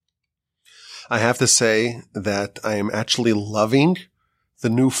I have to say that I am actually loving the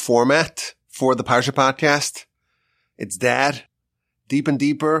new format for the Parsha podcast. It's Dad, deep and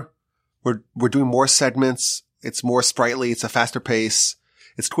deeper. We're doing more segments. It's more sprightly. It's a faster pace.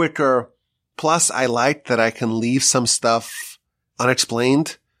 It's quicker. Plus, I like that I can leave some stuff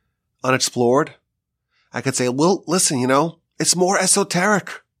unexplained, unexplored. I could say, well, listen, it's more esoteric.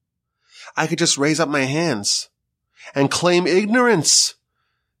 I could just raise up my hands and claim ignorance.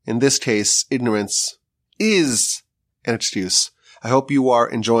 In this case, ignorance is an excuse. I hope you are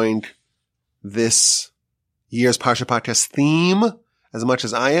enjoying this year's Parsha podcast theme as much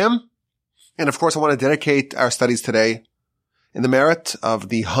as I am. And of course, I want to dedicate our studies today in the merit of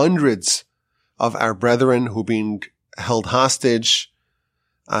the hundreds of our brethren who are being held hostage.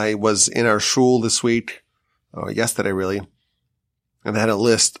 I was in our shul this week, or yesterday really, and I had a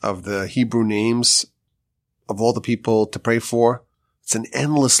list of the Hebrew names of all the people to pray for. It's an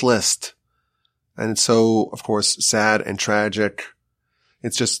endless list. And it's so, of course, sad and tragic.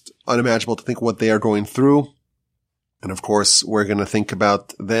 It's just unimaginable to think what they are going through. And of course, we're going to think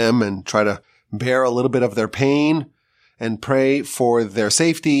about them and try to bear a little bit of their pain and pray for their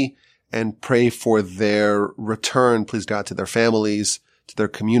safety and pray for their return, please God, to their families, to their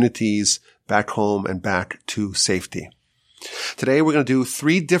communities, back home and back to safety. Today, we're going to do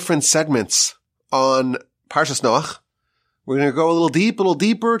 3 different segments on Parshas Noach. We're going to go a little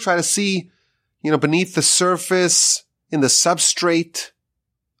deeper, try to see, beneath the surface, in the substrate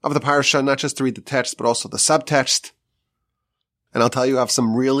of the Parsha, not just to read the text, but also the subtext. And I'll tell you, I have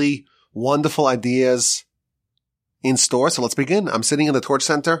some really wonderful ideas in store. So let's begin. I'm sitting in the Torch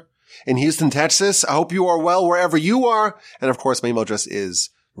Center in Houston, Texas. I hope you are well wherever you are. And of course, my email address is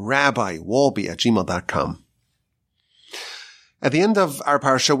rabbiwolbe@gmail.com. At the end of our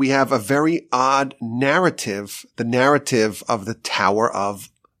parsha, we have a very odd narrative, the narrative of the Tower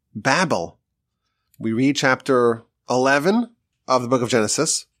of Babel. We read chapter 11 of the book of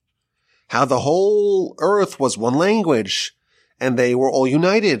Genesis, how the whole earth was one language, and they were all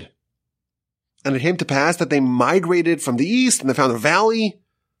united. And it came to pass that they migrated from the east, and they found a valley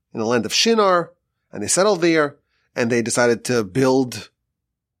in the land of Shinar, and they settled there, and they decided to build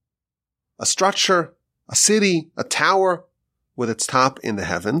a structure, a city, a tower, with its top in the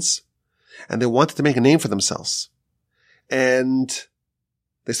heavens, and they wanted to make a name for themselves. And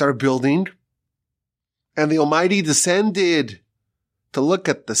they started building, and the Almighty descended to look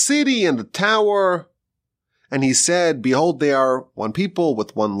at the city and the tower, and he said, behold, they are one people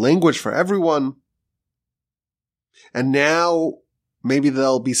with one language for everyone. And now maybe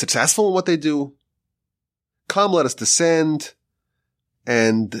they'll be successful in what they do. Come, let us descend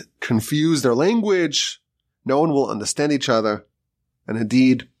and confuse their language. No one will understand each other. And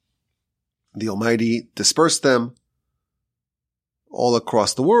indeed, the Almighty dispersed them all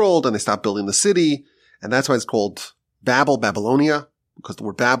across the world, and they stopped building the city. And that's why it's called Babel, Babylonia, because the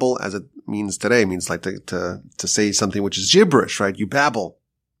word Babel, as it means today, means like to say something which is gibberish, right? You babble.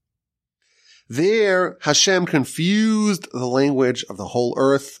 There, Hashem confused the language of the whole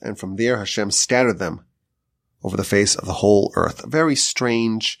earth, and from there, Hashem scattered them over the face of the whole earth. A very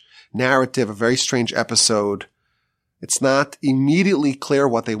strange narrative, a very strange episode. It's not immediately clear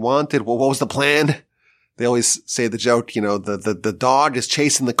what they wanted. Well, what was the plan? They always say the joke, the dog is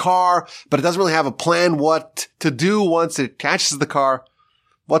chasing the car, but it doesn't really have a plan what to do once it catches the car.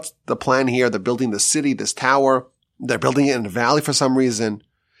 What's the plan here? They're building the city, this tower. They're building it in a valley for some reason.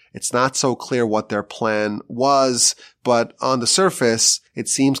 It's not so clear what their plan was, but on the surface, it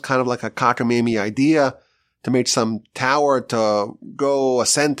seems kind of like a cockamamie idea to make some tower to go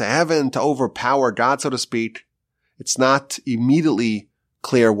ascend to heaven, to overpower God, so to speak. It's not immediately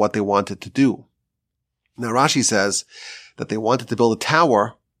clear what they wanted to do. Now, Rashi says that they wanted to build a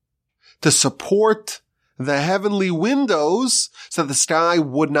tower to support the heavenly windows so that the sky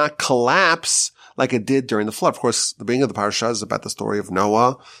would not collapse like it did during the flood. Of course, the beginning of the parsha is about the story of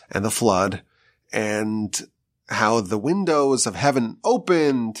Noah and the flood and how the windows of heaven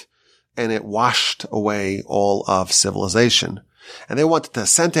opened and it washed away all of civilization. And they wanted to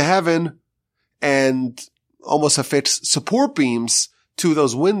ascend to heaven and almost affix support beams to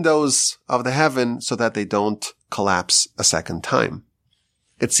those windows of the heaven so that they don't collapse a second time.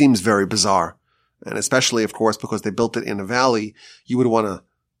 It seems very bizarre. And especially, of course, because they built it in a valley, you would want to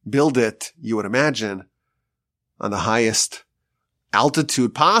build it, you would imagine, on the highest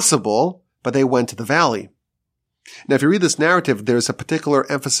altitude possible, but they went to the valley. Now, if you read this narrative, there's a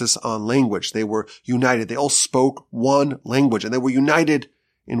particular emphasis on language. They were united. They all spoke one language, and they were united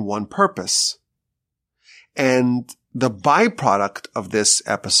in one purpose. And the byproduct of this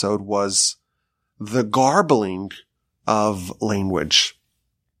episode was the garbling of language.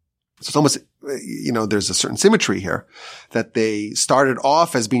 So it's almost, there's a certain symmetry here that they started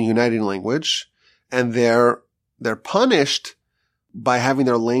off as being united in language, and they're punished by having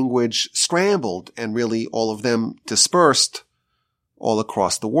their language scrambled and really all of them dispersed all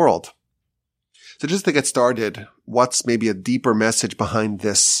across the world. So just to get started, what's maybe a deeper message behind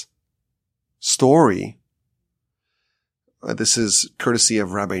this story? This is courtesy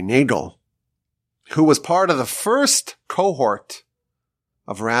of Rabbi Nagel, who was part of the first cohort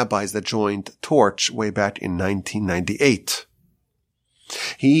of rabbis that joined Torch way back in 1998.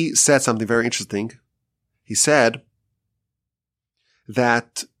 He said something very interesting. He said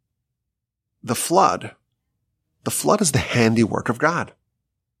that the flood is the handiwork of God.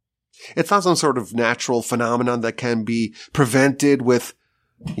 It's not some sort of natural phenomenon that can be prevented with,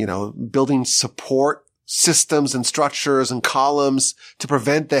 building support systems and structures and columns to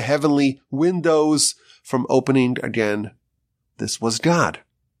prevent the heavenly windows from opening again. This was God.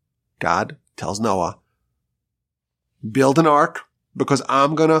 God tells Noah, build an ark because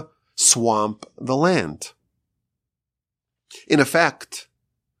I'm going to swamp the land. In effect,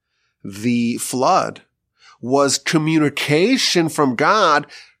 the flood was communication from God.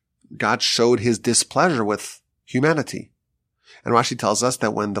 God showed his displeasure with humanity. And Rashi tells us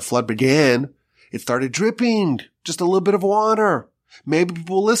that when the flood began, it started dripping, just a little bit of water. Maybe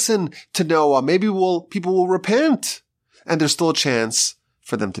people will listen to Noah. Maybe people will repent. And there's still a chance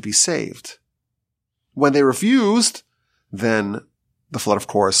for them to be saved. When they refused, then the flood, of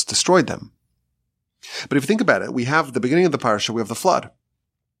course, destroyed them. But if you think about it, we have the beginning of the parasha, we have the flood.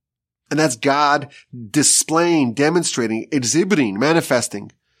 And that's God displaying, demonstrating, exhibiting,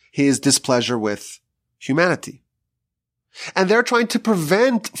 manifesting his displeasure with humanity. And they're trying to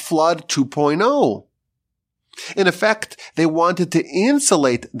prevent flood 2.0. In effect, they wanted to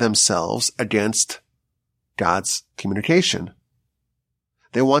insulate themselves against God's communication.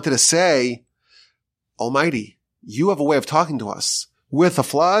 They wanted to say, Almighty, you have a way of talking to us. With a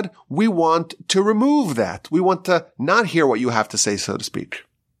flood, we want to remove that. We want to not hear what you have to say, so to speak.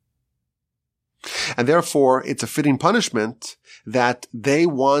 And therefore, it's a fitting punishment that they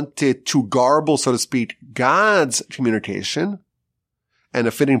wanted to garble, so to speak, God's communication. And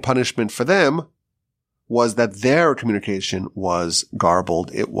a fitting punishment for them was that their communication was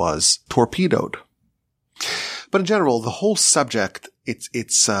garbled. It was torpedoed. But in general, the whole subject,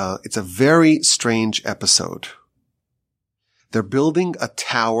 it's a very strange episode. They're building a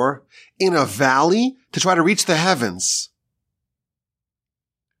tower in a valley to try to reach the heavens.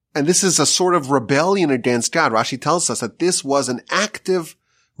 And this is a sort of rebellion against God. Rashi tells us that this was an active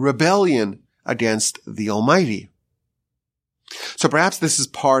rebellion against the Almighty. So perhaps this is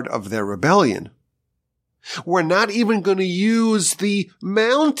part of their rebellion. We're not even going to use the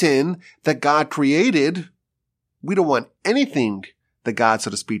mountain that God created. We don't want anything that God, so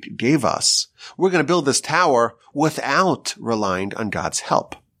to speak, gave us. We're going to build this tower without relying on God's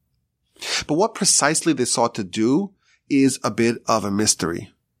help. But what precisely they sought to do is a bit of a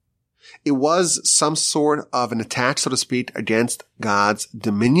mystery. It was some sort of an attack, so to speak, against God's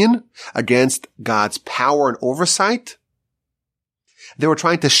dominion, against God's power and oversight. They were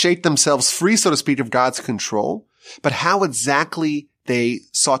trying to shake themselves free, so to speak, of God's control. But how exactly they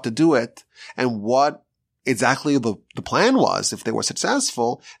sought to do it and what exactly the plan was, if they were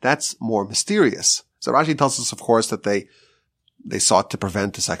successful, that's more mysterious. So Rashi tells us, of course, that they sought to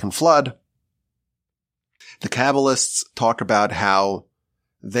prevent a second flood. The Kabbalists talk about how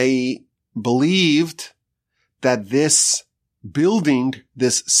they believed that this building,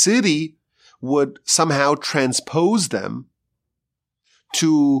 this city, would somehow transpose them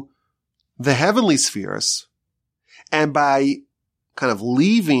to the heavenly spheres. And by kind of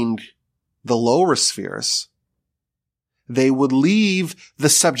leaving the lower spheres, they would leave the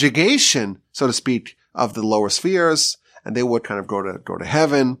subjugation, so to speak, of the lower spheres, and they would kind of go to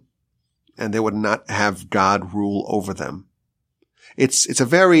heaven, and they would not have God rule over them. It's a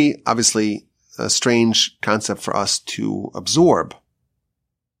very, obviously, strange concept for us to absorb.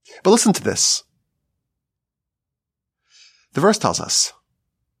 But listen to this. The verse tells us,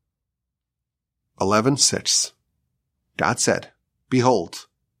 11:6, God said, behold,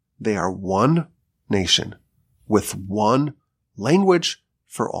 they are one nation with one language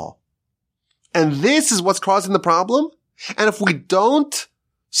for all. And this is what's causing the problem. And if we don't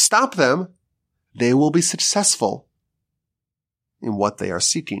stop them, they will be successful in what they are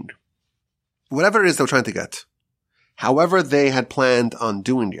seeking. Whatever it is they're trying to get, however they had planned on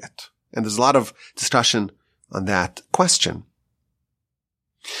doing it. And there's a lot of discussion on that question.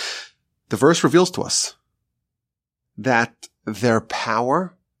 The verse reveals to us that their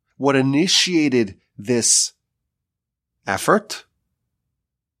power, what initiated this effort,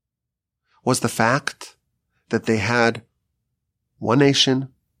 was the fact that they had one nation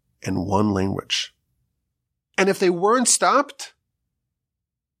and one language. And if they weren't stopped,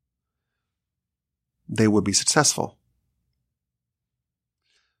 they would be successful.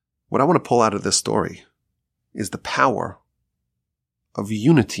 What I want to pull out of this story is the power of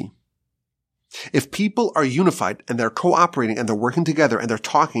unity. If people are unified and they're cooperating and they're working together and they're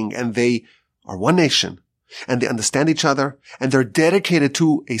talking and they are one nation and they understand each other and they're dedicated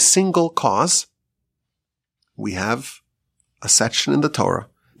to a single cause, we have a section in the Torah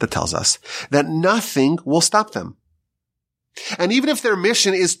that tells us that nothing will stop them. And even if their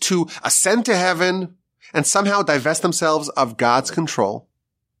mission is to ascend to heaven and somehow divest themselves of God's control,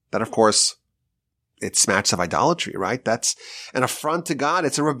 that of course, it smacks of idolatry, right? That's an affront to God.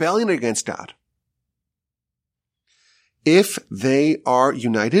 It's a rebellion against God. If they are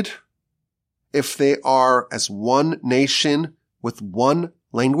united, if they are as one nation with one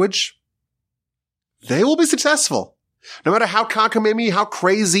language, they will be successful. No matter how cockamamie, how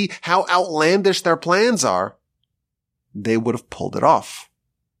crazy, how outlandish their plans are, they would have pulled it off.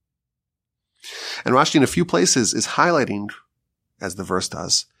 And Rashi in a few places is highlighting, as the verse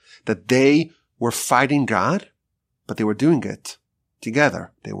does, that they were fighting God, but they were doing it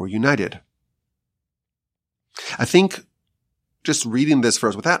together. They were united. I think just reading this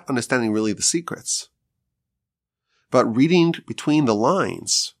verse without understanding really the secrets, but reading between the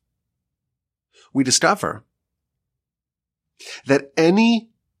lines, we discover that any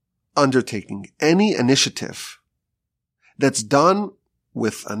undertaking, any initiative that's done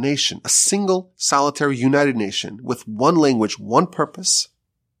with a nation, a single, solitary, united nation with one language, one purpose,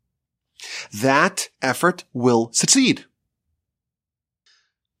 that effort will succeed.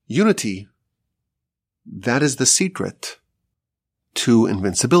 Unity, that is the secret to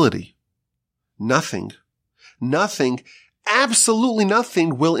invincibility. Nothing, absolutely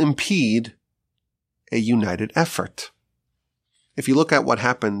nothing will impede a united effort. If you look at what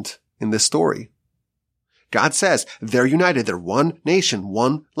happened in this story, God says they're united. They're one nation,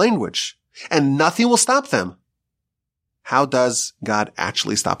 one language, and nothing will stop them. How does God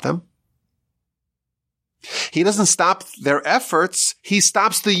actually stop them? He doesn't stop their efforts. He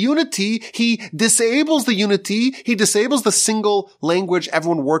stops the unity. He disables the unity. He disables the single language,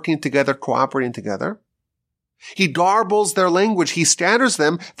 everyone working together, cooperating together. He garbles their language. He scatters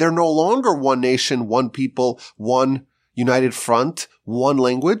them. They're no longer one nation, one people, one united front, one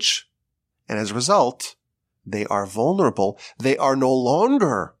language. And as a result, they are vulnerable. They are no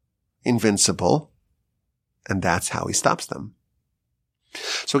longer invincible. And that's how he stops them.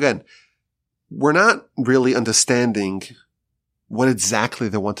 So again, we're not really understanding what exactly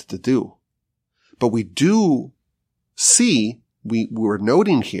they wanted to do. But we do see, we're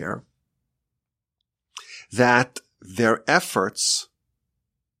noting here, that their efforts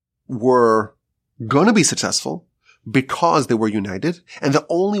were going to be successful because they were united. And the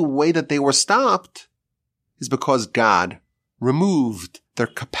only way that they were stopped is because God removed their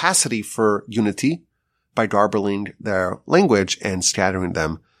capacity for unity by garbling their language and scattering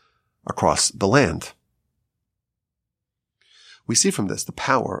them across the land. We see from this the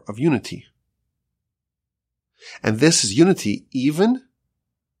power of unity. And this is unity even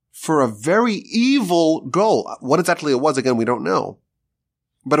for a very evil goal. What exactly it was, again, we don't know.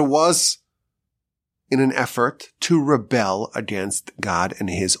 But it was in an effort to rebel against God and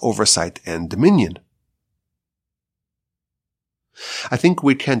his oversight and dominion. I think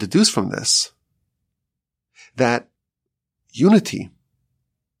we can deduce from this that unity,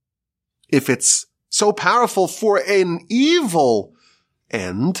 if it's so powerful for an evil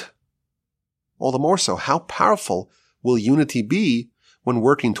end, all the more so, how powerful will unity be when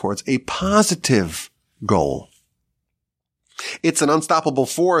working towards a positive goal? It's an unstoppable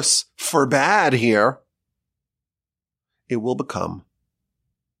force for bad here. It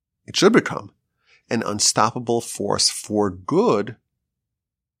should become an unstoppable force for good.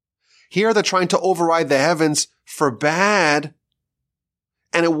 Here they're trying to override the heavens for bad,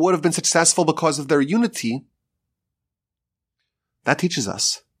 and it would have been successful because of their unity. That teaches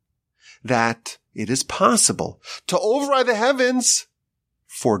us that it is possible to override the heavens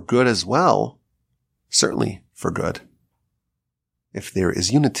for good as well, certainly for good, if there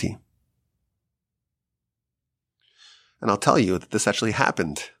is unity. And I'll tell you that this actually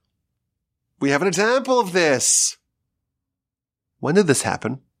happened. We have an example of this. When did this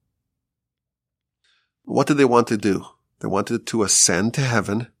happen? What did they want to do? They wanted to ascend to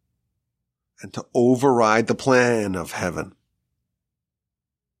heaven and to override the plan of heaven.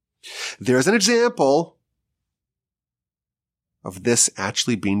 There's an example of this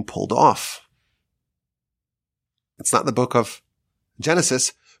actually being pulled off. It's not in the book of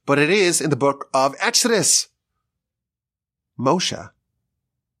Genesis, but it is in the book of Exodus. Moshe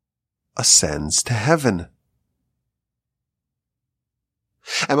ascends to heaven.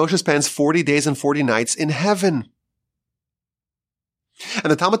 And Moshe spends 40 days and 40 nights in heaven.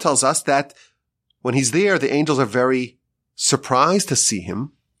 And the Talmud tells us that when he's there, the angels are very surprised to see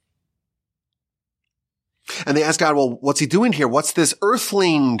him. And they ask God, well, what's he doing here? What's this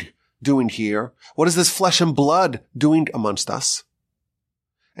earthling doing here? What is this flesh and blood doing amongst us?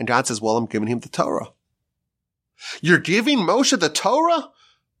 And God says, well, I'm giving him the Torah. You're giving Moshe the Torah?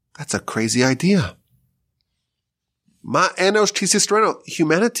 That's a crazy idea. Ma enosh tisisreno,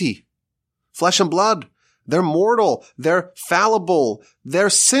 humanity, flesh and blood. They're mortal. They're fallible.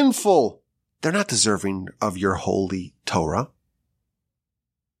 They're sinful. They're not deserving of your holy Torah.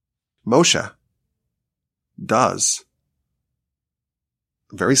 Moshe does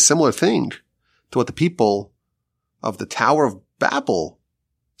a very similar thing to what the people of the Tower of Babel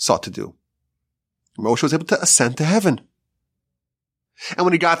sought to do. Moshe was able to ascend to heaven. And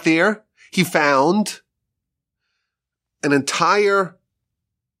when he got there, he found an entire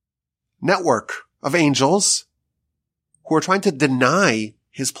network of angels who are trying to deny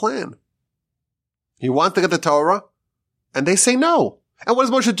his plan. He wants to get the Torah, and they say no. And what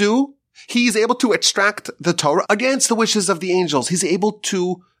does Moshe do? He's able to extract the Torah against the wishes of the angels. He's able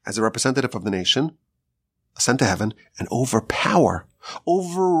to, as a representative of the nation, ascend to heaven and override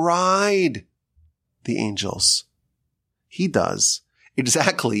the angels. He does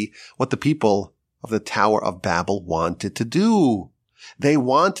exactly what the people of the Tower of Babel wanted to do. They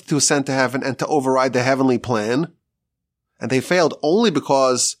wanted to ascend to heaven and to override the heavenly plan, and they failed only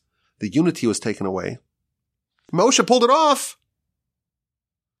because the unity was taken away. Moshe pulled it off.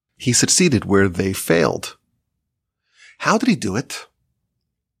 He succeeded where they failed. How did he do it?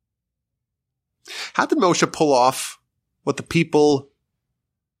 How did Moshe pull off what the people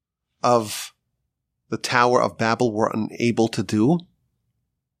of the Tower of Babel were unable to do?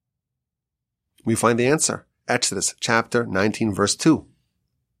 We find the answer. Exodus chapter 19, verse 2.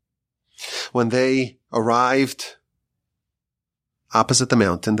 When they arrived opposite the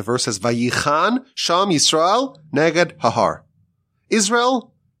mountain, the verse says, Vayichan Sham Yisrael neged Hahar.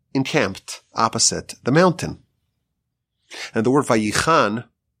 Israel encamped opposite the mountain. And the word Vayichan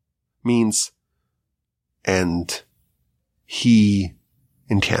means, and he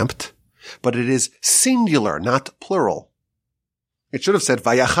encamped, but it is singular, not plural. It should have said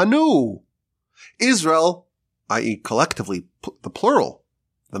Vayachanu. Israel, i.e. collectively, the plural,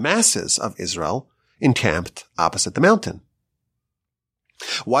 the masses of Israel, encamped opposite the mountain.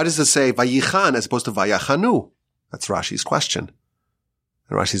 Why does it say Vayichan as opposed to Vayachanu? That's Rashi's question.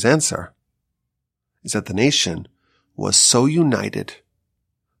 And Rashi's answer is that the nation was so united,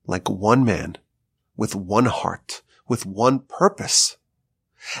 like one man, with one heart, with one purpose,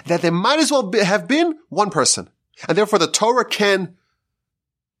 that there might as well have been one person. And therefore the Torah can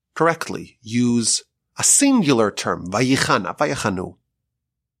correctly use a singular term, Vayichan, not Vayachanu.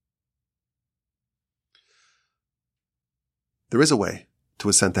 There is a way to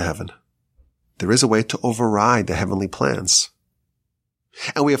ascend to heaven. There is a way to override the heavenly plans.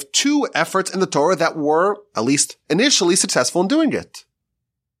 And we have two efforts in the Torah that were, at least initially, successful in doing it.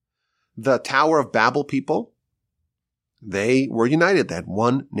 The Tower of Babel people, they were united. They had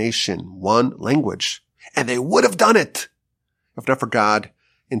one nation, one language. And they would have done it if not for God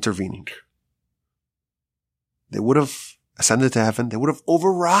intervening. They would have ascended to heaven. They would have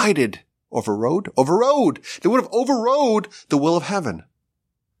overrode. They would have overrode the will of heaven.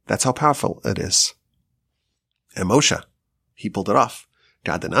 That's how powerful it is. And Moshe, he pulled it off.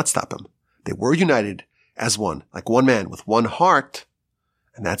 God did not stop him. They were united as one, like one man with one heart.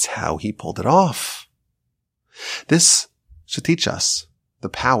 And that's how he pulled it off. This should teach us the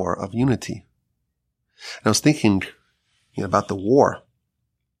power of unity. And I was thinking about the war.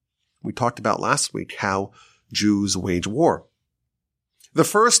 We talked about last week how Jews wage war. The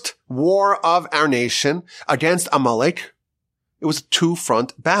first war of our nation against Amalek, it was a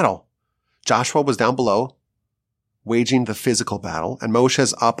two-front battle. Joshua was down below, waging the physical battle, and Moshe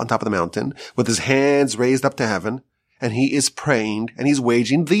is up on top of the mountain with his hands raised up to heaven, and he is praying, and he's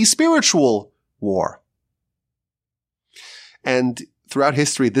waging the spiritual war. And throughout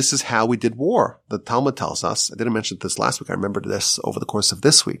history, this is how we did war. The Talmud tells us, I didn't mention this last week, I remembered this over the course of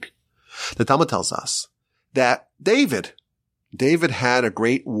this week. The Talmud tells us that David had a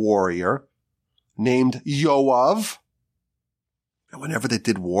great warrior named Yoav. And whenever they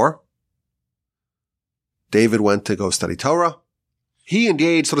did war, David went to go study Torah. He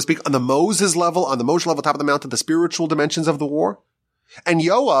engaged, so to speak, on the Moses level, top of the mountain, the spiritual dimensions of the war. And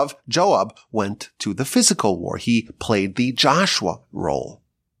Joab, went to the physical war. He played the Joshua role.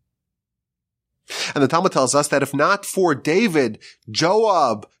 And the Talmud tells us that if not for David,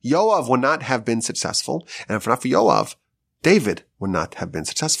 Yoav would not have been successful. And if not for Yoav, David would not have been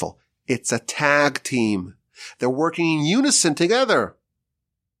successful. It's a tag team. They're working in unison together.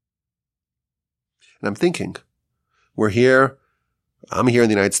 And I'm thinking, I'm here in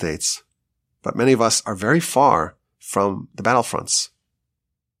the United States, but many of us are very far from the battlefronts.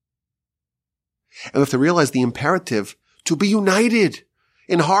 And we have to realize the imperative to be united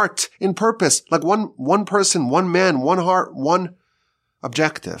in heart, in purpose, like one person, one man, one heart, one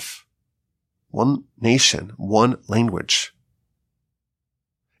objective, one nation, one language.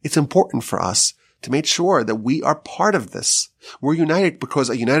 It's important for us to make sure that we are part of this. We're united because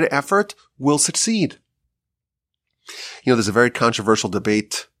a united effort will succeed. There's a very controversial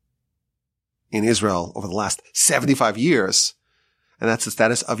debate in Israel over the last 75 years, and that's the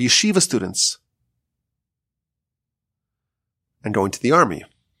status of yeshiva students and going to the army.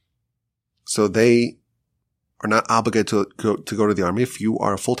 So they are not obligated to go to the army. If you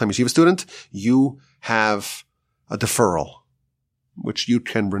are a full-time yeshiva student, you have a deferral, which you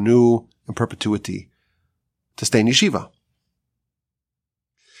can renew in perpetuity to stay in yeshiva.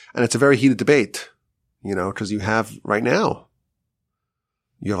 And it's a very heated debate, because you have right now,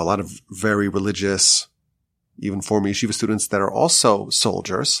 you have a lot of very religious, even former yeshiva students that are also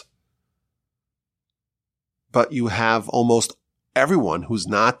soldiers. But you have almost everyone who's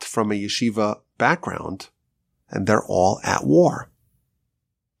not from a yeshiva background, and they're all at war.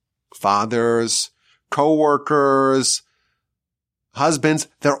 Fathers, co-workers, husbands,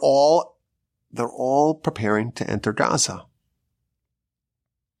 they're all preparing to enter Gaza.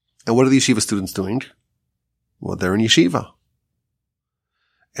 And what are the yeshiva students doing? Well, they're in yeshiva.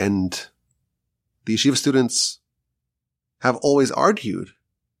 And the yeshiva students have always argued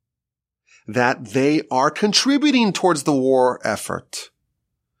that they are contributing towards the war effort.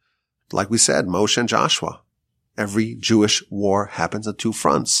 Like we said, Moshe and Joshua. Every Jewish war happens on two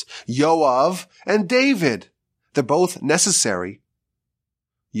fronts. Yoav and David. They're both necessary.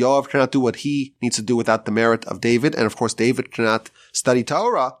 Yoav cannot do what he needs to do without the merit of David. And of course, David cannot study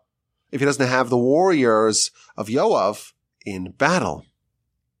Torah if he doesn't have the warriors of Yoav in battle.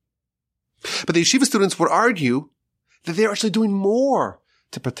 But the yeshiva students would argue that they're actually doing more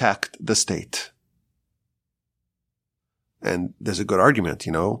to protect the state. And there's a good argument,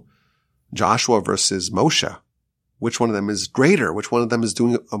 Joshua versus Moshe. Which one of them is greater? Which one of them is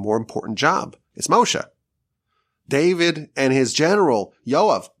doing a more important job? It's Moshe. David and his general,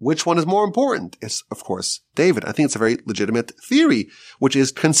 Yoav, which one is more important? It's, of course, David. I think it's a very legitimate theory, which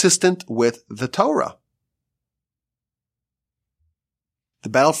is consistent with the Torah. The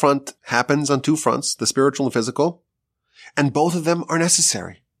battlefront happens on two fronts, the spiritual and physical, and both of them are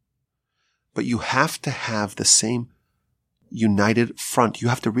necessary. But you have to have the same united front. You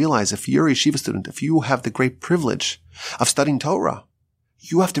have to realize if you're a yeshiva student, if you have the great privilege of studying Torah,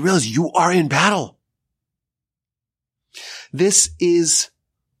 you have to realize you are in battle. This is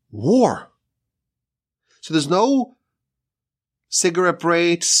war. So there's no cigarette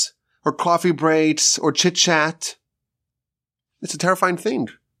breaks or coffee breaks or chit-chat. It's a terrifying thing.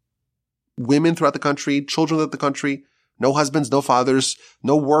 Women throughout the country, children throughout the country, no husbands, no fathers,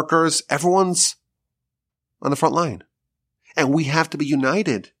 no workers. Everyone's on the front line. And we have to be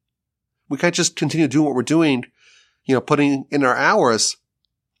united. We can't just continue doing what we're doing, putting in our hours.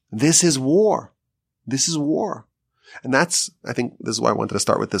 This is war. This is war. And I think this is why I wanted to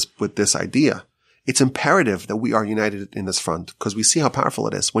start with this idea. It's imperative that we are united in this front because we see how powerful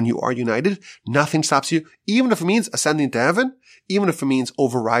it is. When you are united, nothing stops you, even if it means ascending to heaven, even if it means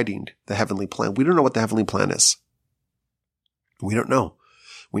overriding the heavenly plan. We don't know what the heavenly plan is. We don't know.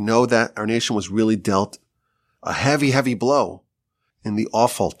 We know that our nation was really dealt a heavy, heavy blow in the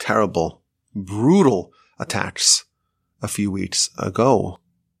awful, terrible, brutal attacks a few weeks ago.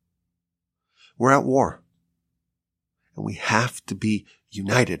 We're at war. And we have to be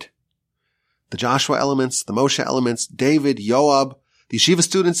united. The Joshua elements, the Moshe elements, David, Yoav, the yeshiva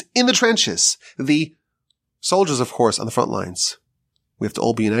students in the trenches, the soldiers, of course, on the front lines. We have to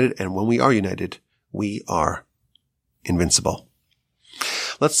all be united, and when we are united, we are invincible.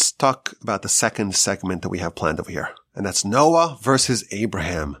 Let's talk about the second segment that we have planned over here, and that's Noah versus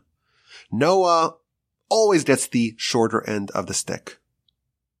Abraham. Noah always gets the shorter end of the stick.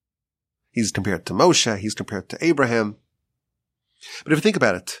 He's compared to Moshe, he's compared to Abraham. But if you think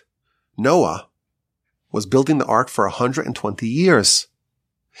about it, Noah was building the ark for 120 years,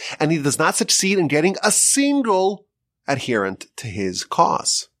 and he does not succeed in getting a single adherent to his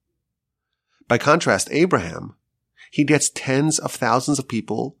cause. By contrast, Abraham, he gets tens of thousands of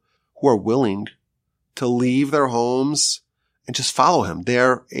people who are willing to leave their homes and just follow him.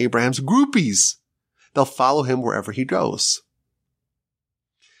 They're Abraham's groupies. they'll follow him wherever he goes.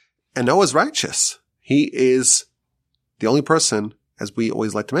 And Noah's righteous. He is the only person, as we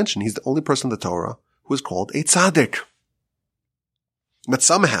always like to mention, he's the only person in the Torah who is called a tzaddik. But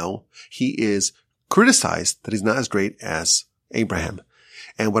somehow he is criticized that he's not as great as Abraham.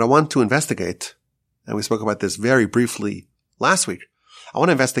 And what I want to investigate, and we spoke about this very briefly last week, I want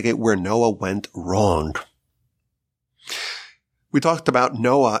to investigate where Noah went wrong. We talked about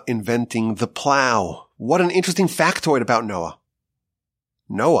Noah inventing the plow. What an interesting factoid about Noah.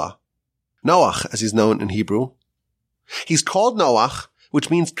 Noach, as he's known in Hebrew. He's called Noach, which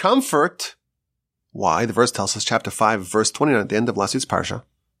means comfort. Why? The verse tells us, chapter 5, verse 29, at the end of last week's parsha,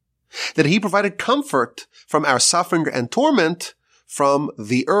 that he provided comfort from our suffering and torment from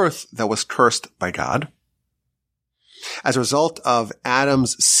the earth that was cursed by God. As a result of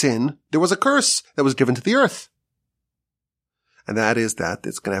Adam's sin, there was a curse that was given to the earth. And that is that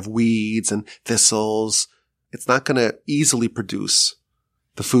it's going to have weeds and thistles. It's not going to easily produce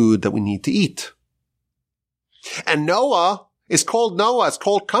the food that we need to eat. And Noah is called Noah. It's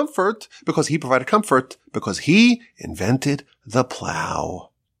called comfort because he provided comfort because he invented the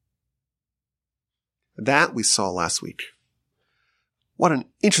plow. That we saw last week. What an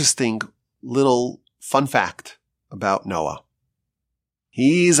interesting little fun fact about Noah.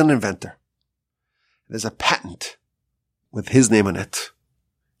 He's an inventor. There's a patent with his name on it.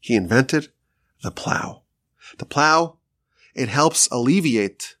 He invented the plow. The plow, it helps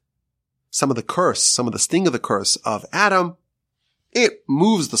alleviate some of the curse, some of the sting of the curse of Adam. It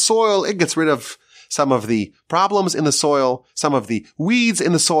moves the soil. It gets rid of some of the problems in the soil, some of the weeds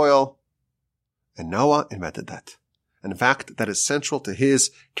in the soil. And Noah invented that. And in fact, that is central to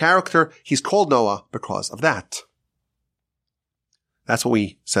his character. He's called Noah because of that. That's what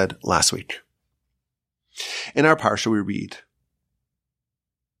we said last week. In our parsha, we read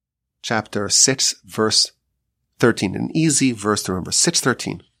chapter 6, verse 13, an easy verse to remember,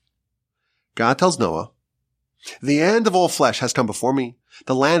 6:13. God tells Noah, the end of all flesh has come before me.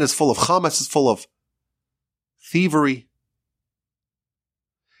 The land is full of chametz, it's full of thievery.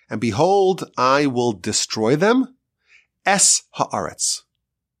 And behold, I will destroy them, es haaretz,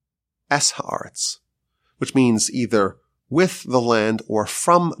 which means either with the land or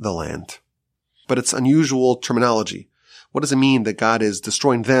from the land. But it's unusual terminology. What does it mean that God is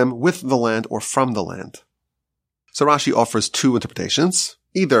destroying them with the land or from the land? So Rashi offers two interpretations.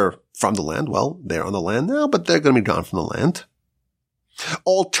 Either from the land, well, they're on the land now, but they're going to be gone from the land.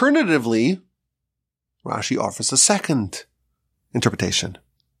 Alternatively, Rashi offers a second interpretation.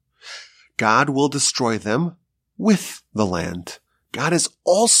 God will destroy them with the land. God is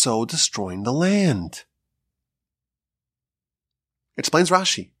also destroying the land. Explains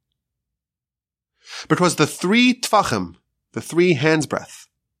Rashi. Because the 3 tvachim, the 3 hands breadths,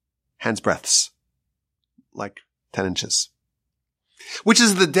 like 10 inches, which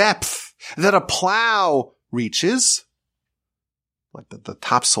is the depth that a plow reaches, like the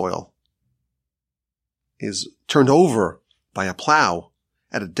topsoil is turned over by a plow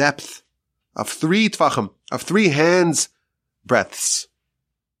at a depth of 3 tvachim, of 3 hands breadths.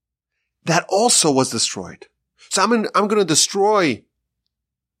 That also was destroyed. So I'm going to destroy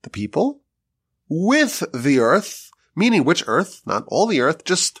the people with the earth, meaning which earth? Not all the earth,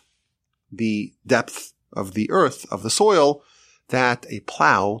 just the depth of the earth, of the soil, that a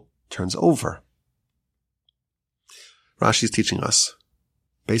plow turns over. Rashi is teaching us,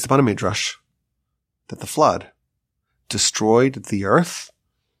 based upon a midrash, that the flood destroyed the earth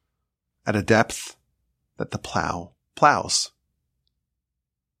at a depth that the plow plows.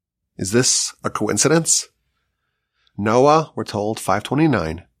 Is this a coincidence? Noah, we're told,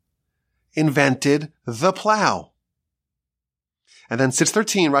 529, invented the plow. And then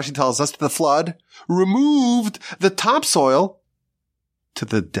 6:13, Rashi tells us that the flood removed the topsoil to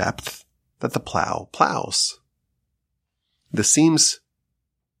the depth that the plow plows. This seems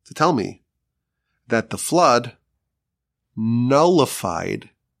to tell me that the flood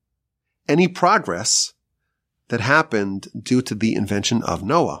nullified any progress that happened due to the invention of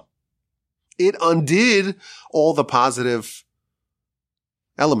Noah. It undid all the positive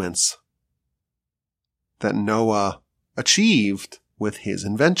elements that Noah achieved with his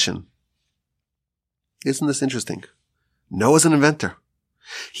invention. Isn't this interesting? Noah's an inventor.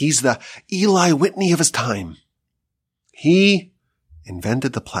 He's the Eli Whitney of his time. He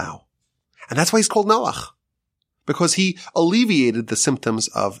invented the plow. And that's why he's called Noach, because he alleviated the symptoms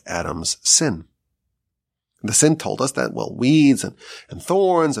of Adam's sin. The sin told us that, well, weeds and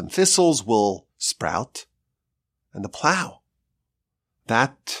thorns and thistles will sprout. And the plow,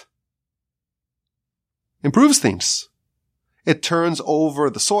 that improves things. It turns over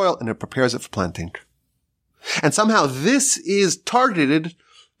the soil and it prepares it for planting. And somehow this is targeted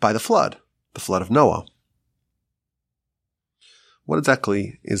by the flood of Noah. What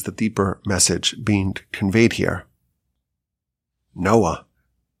exactly is the deeper message being conveyed here? Noah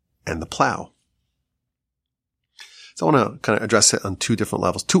and the plow. So I want to kind of address it on two different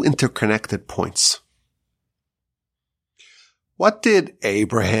levels, two interconnected points. What did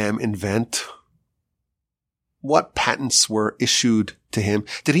Abraham invent? What patents were issued to him?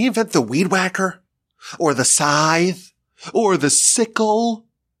 Did he invent the weed whacker? Or the scythe? Or the sickle?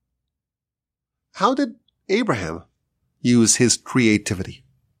 How did Abraham use his creativity?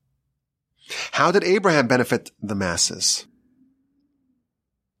 How did Abraham benefit the masses?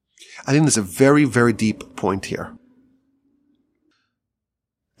 I think there's a very, very deep point here.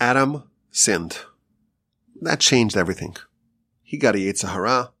 Adam sinned. That changed everything. He got a Yetzer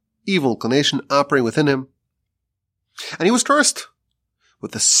Hara, evil inclination operating within him. And he was cursed.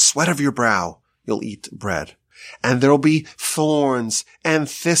 With the sweat of your brow, you'll eat bread. And there'll be thorns and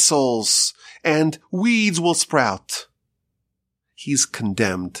thistles and weeds will sprout. He's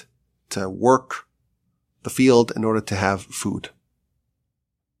condemned to work the field in order to have food.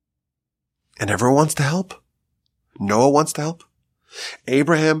 And everyone wants to help. Noah wants to help.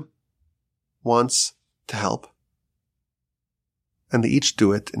 Abraham wants to help. And they each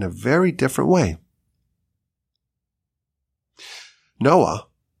do it in a very different way. Noah,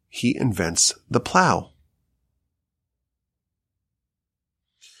 he invents the plow.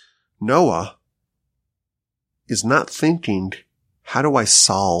 Noah is not thinking, how do I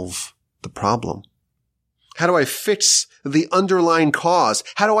solve the problem? How do I fix the underlying cause?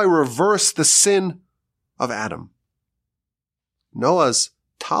 How do I reverse the sin of Adam? Noah's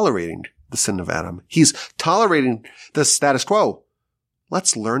tolerating the sin of Adam. He's tolerating the status quo.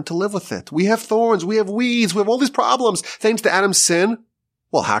 Let's learn to live with it. We have thorns. We have weeds. We have all these problems thanks to Adam's sin.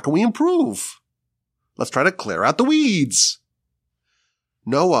 Well, how can we improve? Let's try to clear out the weeds.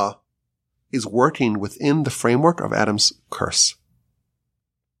 Noah is working within the framework of Adam's curse.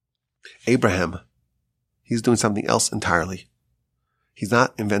 Abraham, he's doing something else entirely. He's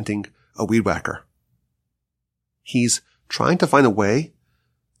not inventing a weed whacker. He's trying to find a way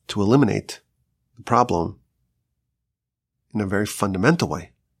to eliminate the problem in a very fundamental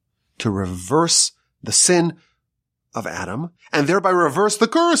way, to reverse the sin of Adam and thereby reverse the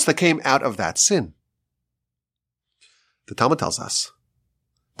curse that came out of that sin. The Talmud tells us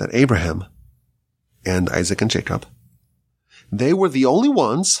that Abraham and Isaac and Jacob, they were the only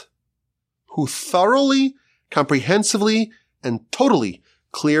ones who thoroughly, comprehensively, and totally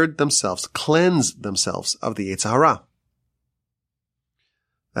cleansed themselves of the Yetzer Hara.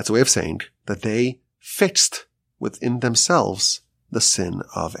 That's a way of saying that they fixed within themselves the sin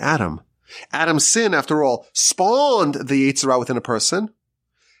of Adam. Adam's sin, after all, spawned the Yetzer Hara within a person.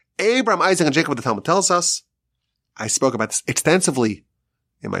 Abraham, Isaac, and Jacob, the Talmud tells us. I spoke about this extensively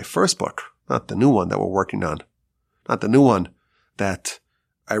in my first book, not the new one that we're working on, not the new one that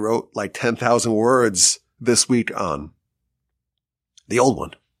I wrote like 10,000 words this week on. The old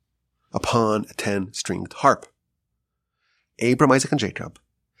one, upon a 10-stringed harp. Abraham, Isaac, and Jacob,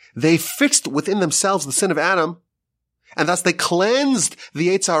 they fixed within themselves the sin of Adam, and thus they cleansed the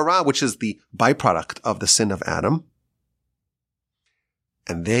Yetzer Hara, which is the byproduct of the sin of Adam,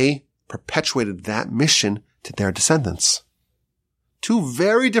 and they perpetuated that mission to their descendants. Two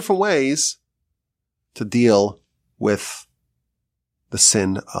very different ways to deal with the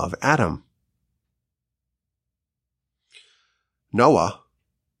sin of Adam. Noah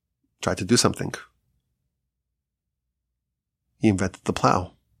tried to do something. He invented the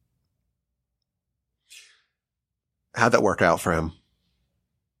plow. How'd that work out for him?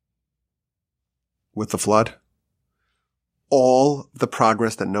 With the flood, all the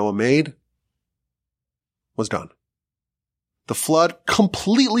progress that Noah made was done. The flood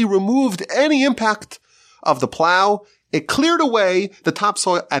completely removed any impact of the plow. It cleared away the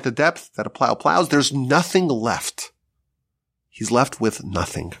topsoil at the depth that a plow plows. There's nothing left. He's left with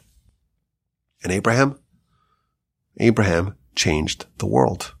nothing. And Abraham changed the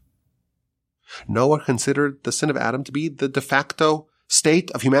world. Noah considered the sin of Adam to be the de facto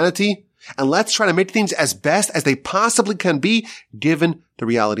state of humanity, and let's try to make things as best as they possibly can be given the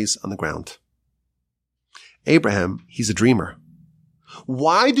realities on the ground. Abraham, he's a dreamer.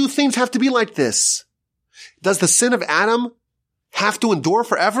 Why do things have to be like this? Does the sin of Adam have to endure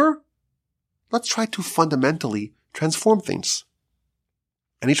forever? Let's try to fundamentally transform things.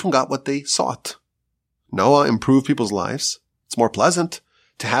 And each one got what they sought. Noah improved people's lives. It's more pleasant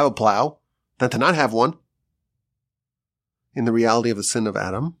to have a plow than to not have one in the reality of the sin of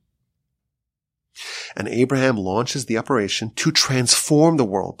Adam. And Abraham launches the operation to transform the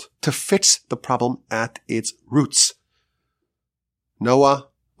world, to fix the problem at its roots. Noah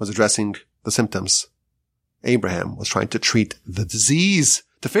was addressing the symptoms. Abraham was trying to treat the disease,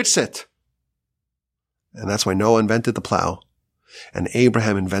 to fix it. And that's why Noah invented the plow. And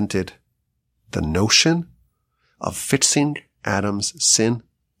Abraham invented the notion of fixing Adam's sin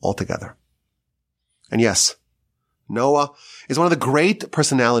altogether. And yes, Noah is one of the great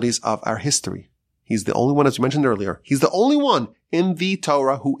personalities of our history. He's the only one, as we mentioned earlier, he's the only one in the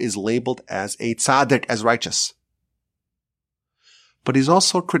Torah who is labeled as a tzaddik, as righteous. But he's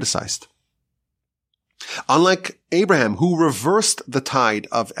also criticized. Unlike Abraham, who reversed the tide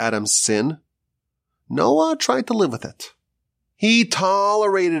of Adam's sin, Noah tried to live with it. He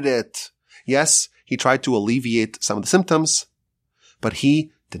tolerated it. Yes, he tried to alleviate some of the symptoms, but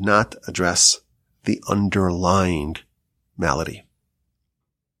he did not address the underlying malady.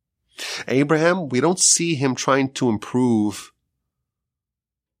 Abraham, we don't see him trying to improve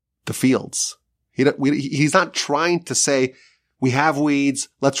the fields. He's not trying to say, we have weeds,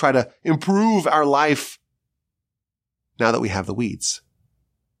 let's try to improve our life now that we have the weeds.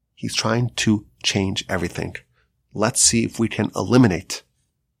 He's trying to change everything. Let's see if we can eliminate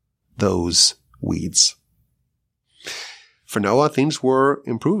those weeds. For Noah, things were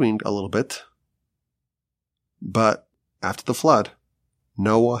improving a little bit, but after the flood,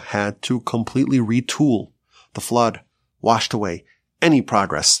 Noah had to completely retool. The flood washed away any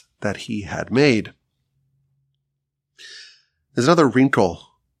progress that he had made. There's another wrinkle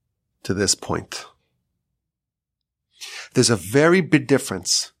to this point. There's a very big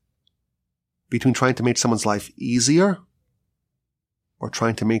difference between trying to make someone's life easier or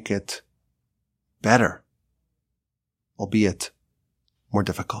trying to make it better, albeit more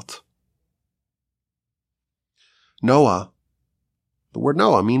difficult. Noah, the word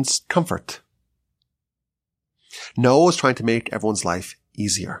Noah means comfort. Noah was trying to make everyone's life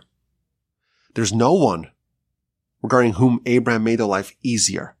easier. There's no one regarding whom Abraham made their life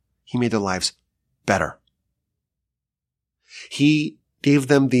easier. He made their lives better. He gave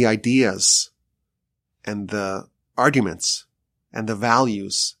them the ideas and the arguments and the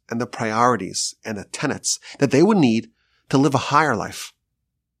values and the priorities and the tenets that they would need to live a higher life,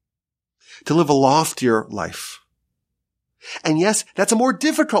 to live a loftier life. And yes, that's a more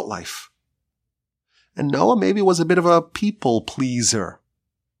difficult life. And Noah maybe was a bit of a people pleaser.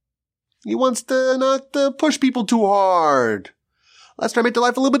 He wants to not push people too hard. Let's try to make their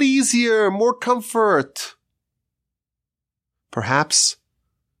life a little bit easier, more comfort. Perhaps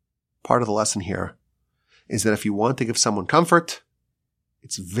part of the lesson here is that if you want to give someone comfort,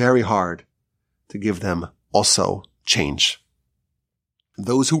 it's very hard to give them also change.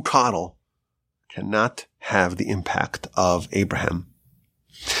 Those who coddle cannot have the impact of Abraham.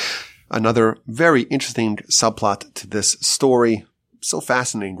 Another very interesting subplot to this story, so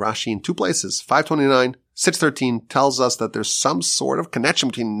fascinating. Rashi in two places, 529, 613, tells us that there's some sort of connection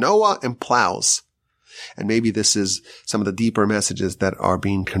between Noah and plows. And maybe this is some of the deeper messages that are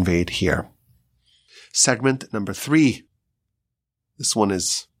being conveyed here. Segment number 3. This one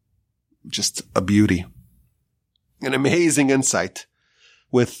is just a beauty. An amazing insight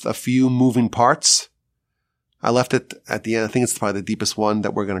with a few moving parts. I left it at the end. I think it's probably the deepest one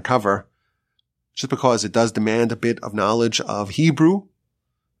that we're going to cover, just because it does demand a bit of knowledge of Hebrew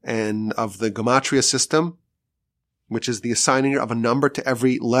and of the gematria system, which is the assigning of a number to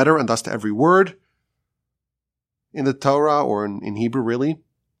every letter and thus to every word in the Torah or in Hebrew, really.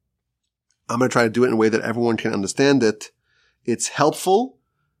 I'm going to try to do it in a way that everyone can understand it. It's helpful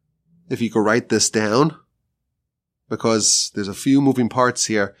if you could write this down, because there's a few moving parts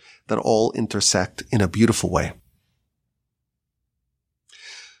here that all intersect in a beautiful way.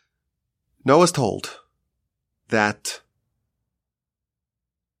 Noah's told that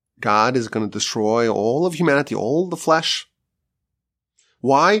God is going to destroy all of humanity, all the flesh.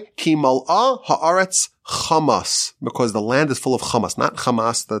 Why? Ki mal'a ha'aretz chamas. Because the land is full of Hamas, not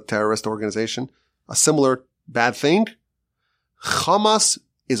Hamas, the terrorist organization, a similar bad thing. Hamas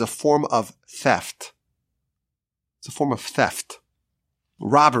is a form of theft. It's a form of theft.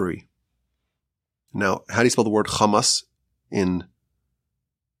 Robbery. Now, how do you spell the word Hamas in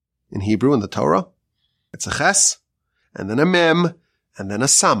Hebrew, in the Torah? It's a ches, and then a mem, and then a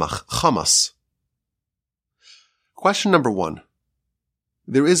samach, Hamas. Question number 1.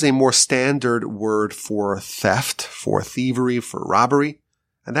 There is a more standard word for theft, for thievery, for robbery,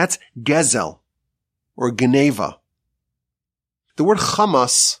 and that's gezel, or geneva. The word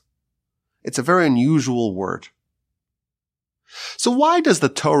Hamas, it's a very unusual word. So why does the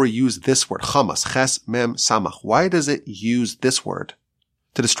Torah use this word, Hamas, ches, mem, samach? Why does it use this word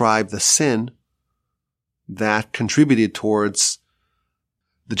to describe the sin that contributed towards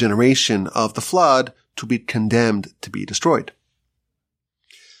the generation of the flood to be condemned to be destroyed.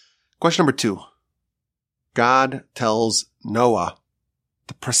 Question number 2. God tells Noah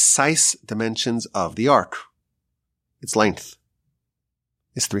the precise dimensions of the ark. Its length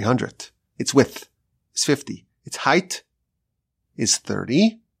is 300. Its width is 50. Its height is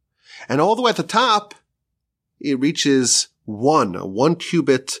 30. And all the way at the top, it reaches a 1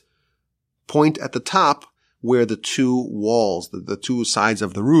 cubit point at the top where the two walls, the two sides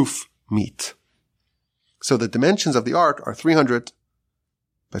of the roof meet. So the dimensions of the ark are 300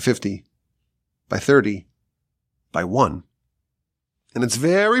 by 50 by 30 by 1. And it's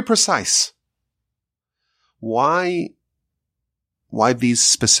very precise. Why these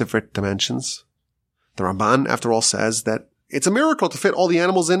specific dimensions? The Ramban, after all, says that it's a miracle to fit all the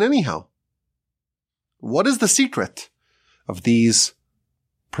animals in anyhow. What is the secret of these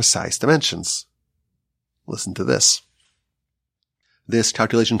precise dimensions? Listen to this. This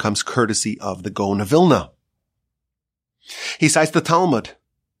calculation comes courtesy of the Gaon of Vilna. He cites the Talmud.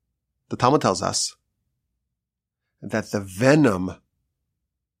 The Talmud tells us that the venom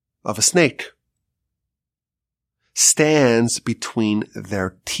of a snake stands between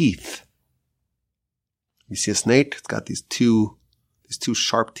their teeth. You see a snake, it's got these two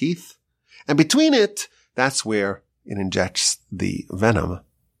sharp teeth, and between it, that's where it injects the venom.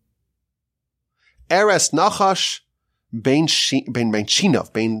 Eres nachash bein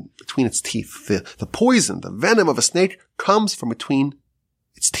shinav, between its teeth. The poison, the venom of a snake comes from between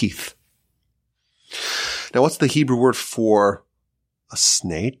its teeth. Now, what's the Hebrew word for a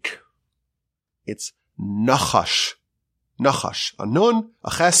snake? It's nachash. Nachash. A nun,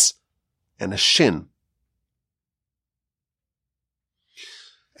 a ches, and a shin.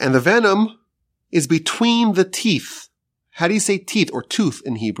 And the venom is between the teeth. How do you say teeth or tooth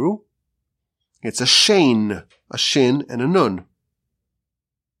in Hebrew? It's a shein, a shin, and a nun.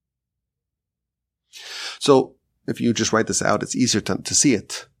 So, if you just write this out, it's easier to see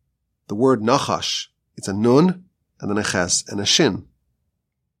it. The word nachash, it's a nun, and then a ches, and a shin.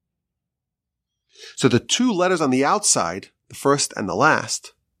 So the two letters on the outside, the first and the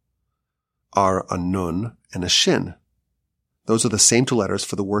last, are a nun and a shin. Those are the same two letters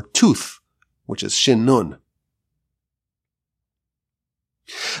for the word tooth, which is shin nun.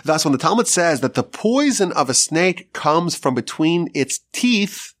 Thus, when the Talmud says that the poison of a snake comes from between its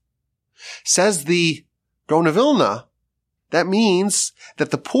teeth, says the Gaon of Vilna, that means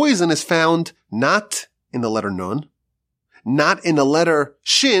that the poison is found not in the letter nun, not in the letter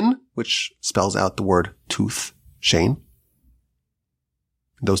shin, which spells out the word tooth, shein,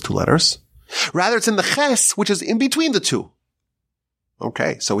 those two letters. Rather, it's in the ches, which is in between the two.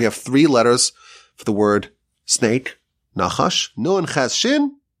 Okay, so we have 3 letters for the word snake, nachash, nun, ches,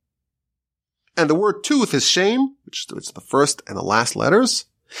 shin, and the word tooth is shein, which is the first and the last letters,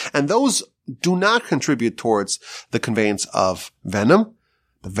 and those do not contribute towards the conveyance of venom.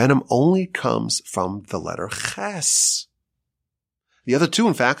 The venom only comes from the letter ches. The other two,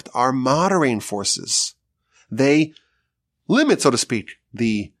 in fact, are moderating forces. They limit, so to speak,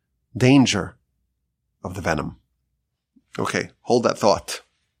 the danger of the venom. Okay, hold that thought.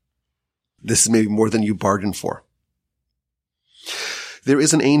 This is maybe more than you bargained for. There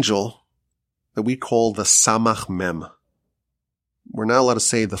is an angel that we call the Samach Mem. We're not allowed to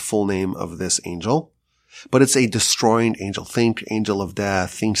say the full name of this angel, but it's a destroying angel. Think angel of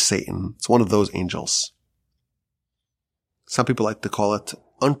death, think Satan. It's one of those angels. Some people like to call it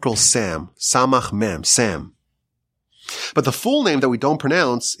Uncle Sam, Samach Mem, Sam. But the full name that we don't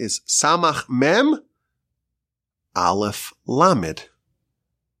pronounce is Samach Mem Aleph Lamed.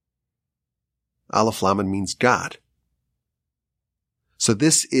 Aleph Lamed means God. So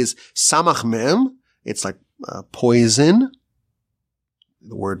this is Samach Mem. It's like poison.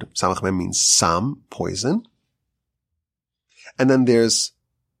 The word Samach Mem means Sam, poison. And then there's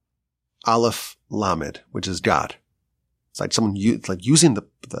Aleph Lamed, which is God. It's like it's like using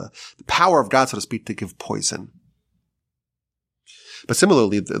the power of God, so to speak, to give poison. But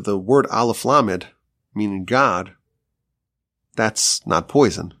similarly, the word Aleph Lamed, meaning God, that's not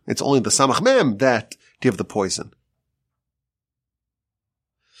poison. It's only the Samach Mem that give the poison.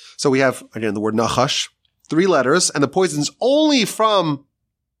 So we have, again, the word Nachash, 3 letters, and the poison's only from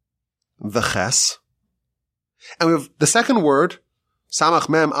the Ches. And we have the second word, Samach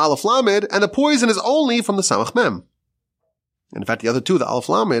Mem Aleph Lamed, and the poison is only from the Samach Mem. And in fact, the other two, the Aleph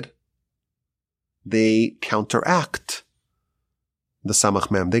Lamed, they counteract the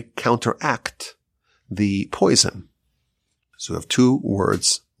Samach Mem. They counteract the poison. So we have 2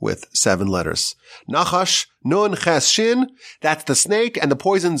 words with 7 letters. Nachash, Nun, Ches, Shin, that's the snake, and the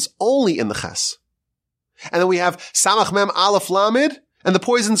poison's only in the Ches. And then we have Samach Mem Aleph Lamed, and the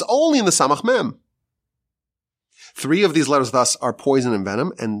poison's only in the Samach Mem. 3 of these letters thus are poison and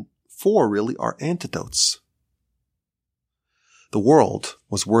venom, and 4 really are antidotes. The world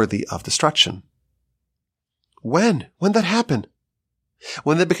was worthy of destruction. When? When that happened?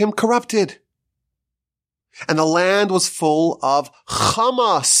 When they became corrupted. And the land was full of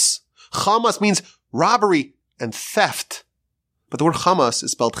chamas. Chamas means robbery and theft. But the word chamas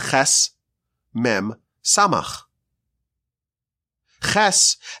is spelled ches, mem, samach.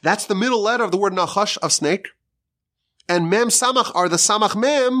 Ches, that's the middle letter of the word nachash, of snake. And mem, samach are the samach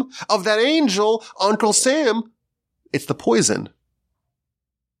mem of that angel, Uncle Sam. It's the poison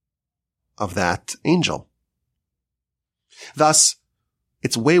of that angel. Thus,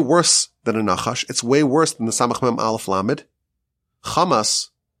 it's way worse than a nachash. It's way worse than the samach mem aleph lamed. Chamas,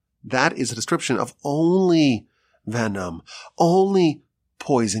 that is a description of only venom, only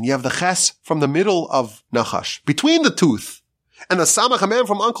poison. You have the ches from the middle of nachash, between the tooth, and the samach mem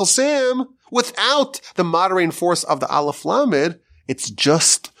from Uncle Sam, without the moderating force of the aleph lamed. It's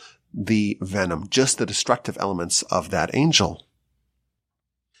just the venom, just the destructive elements of that angel.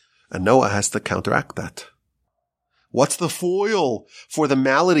 And Noah has to counteract that. What's the foil for the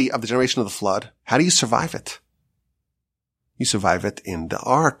malady of the generation of the flood? How do you survive it? You survive it in the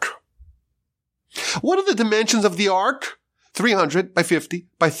ark. What are the dimensions of the ark? 300 by 50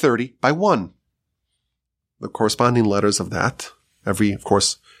 by 30 by 1. The corresponding letters of that. Every, of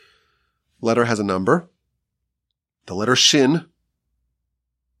course, letter has a number. The letter shin,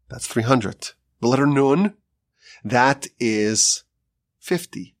 that's 300. The letter nun, that is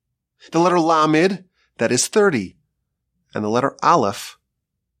 50. The letter lamed, that is 30. And the letter aleph,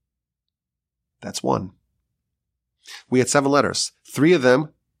 that's 1. We had 7 letters. 3 of them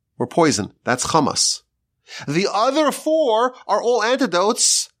were poison. That's chamas. The other 4 are all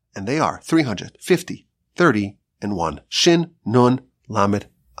antidotes, and they are 350, 30, and 1. Shin, nun, lamed,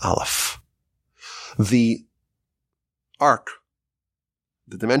 aleph. The ark,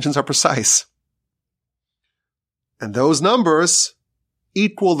 the dimensions are precise. And those numbers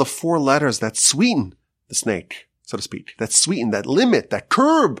equal the 4 letters that sweeten the snake, so to speak, that sweeten, that limit, that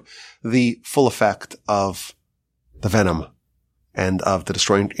curb the full effect of the venom and of the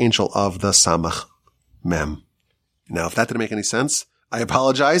destroying angel of the samach mem. Now, if that didn't make any sense, I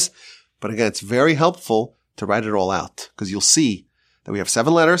apologize. But again, it's very helpful to write it all out, because you'll see that we have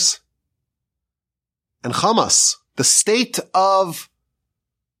 7 letters, and chamas, the state of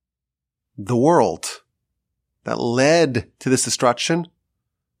the world that led to this destruction,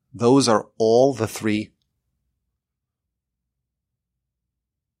 those are all the 3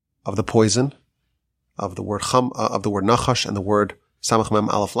 of the poison, of the word nachash, and the word samach mem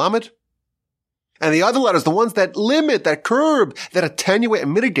aleph lamed. And the other letters, the ones that limit, that curb, that attenuate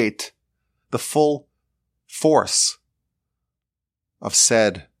and mitigate the full force of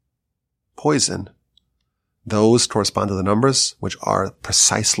said poison, those correspond to the numbers which are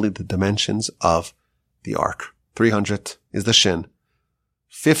precisely the dimensions of the ark. 300 is the shin,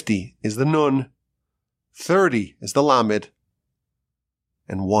 50 is the nun, 30 is the lamed,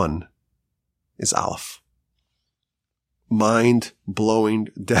 and 1 is aleph. Mind-blowing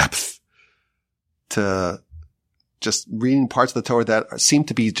depth to just reading parts of the Torah that seem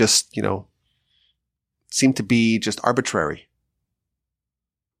to be just arbitrary.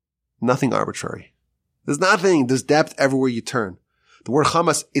 Nothing arbitrary. There's nothing. There's depth everywhere you turn. The word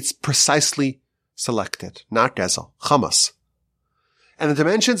chamas, it's precisely selected, not gezel. Chamas. And the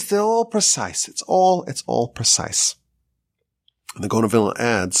dimensions, they're all precise. It's all precise. And the Gaon of Vilna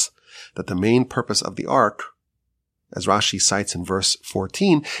adds that the main purpose of the ark, as Rashi cites in verse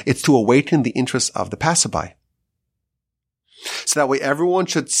 14, it's to awaken the interest of the passerby. So that way everyone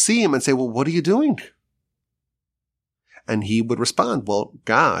should see him and say, well, what are you doing? And he would respond, well,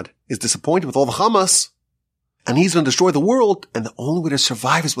 God is disappointed with all the chamas, and he's going to destroy the world, and the only way to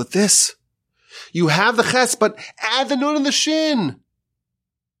survive is with this. You have the ches, but add the nun and the shin.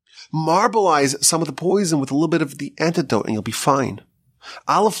 Marbleize some of the poison with a little bit of the antidote, and you'll be fine.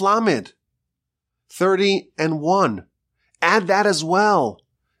 Aleph lamed, 30 and 1. Add that as well,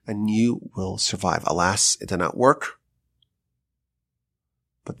 and you will survive. Alas, it did not work.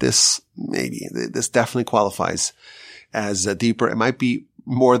 But this definitely qualifies as deeper. It might be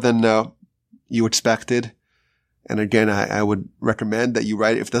more than you expected. And again, I would recommend that you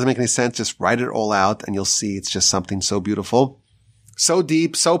write it. If it doesn't make any sense, just write it all out, and you'll see it's just something so beautiful. So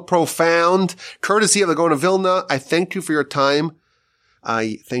deep, so profound. Courtesy of the Gaon of Vilna, I thank you for your time.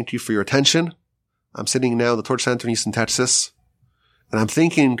 I thank you for your attention. I'm sitting now in the Torch Center in Houston, Texas, and I'm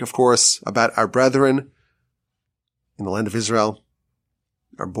thinking, of course, about our brethren in the land of Israel,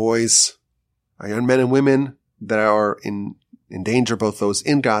 our boys, our young men and women that are in danger, both those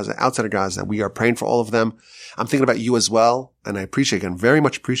in Gaza, outside of Gaza. We are praying for all of them. I'm thinking about you as well, and I very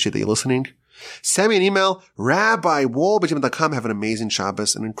much appreciate that you're listening. Send me an email, rabbiwolbe@gmail.com. Have an amazing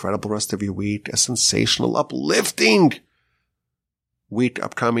Shabbos, an incredible rest of your week, a sensational, uplifting week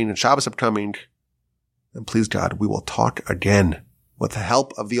upcoming and Shabbos upcoming. And please God, we will talk again with the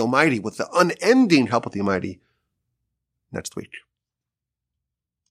help of the Almighty, with the unending help of the Almighty next week.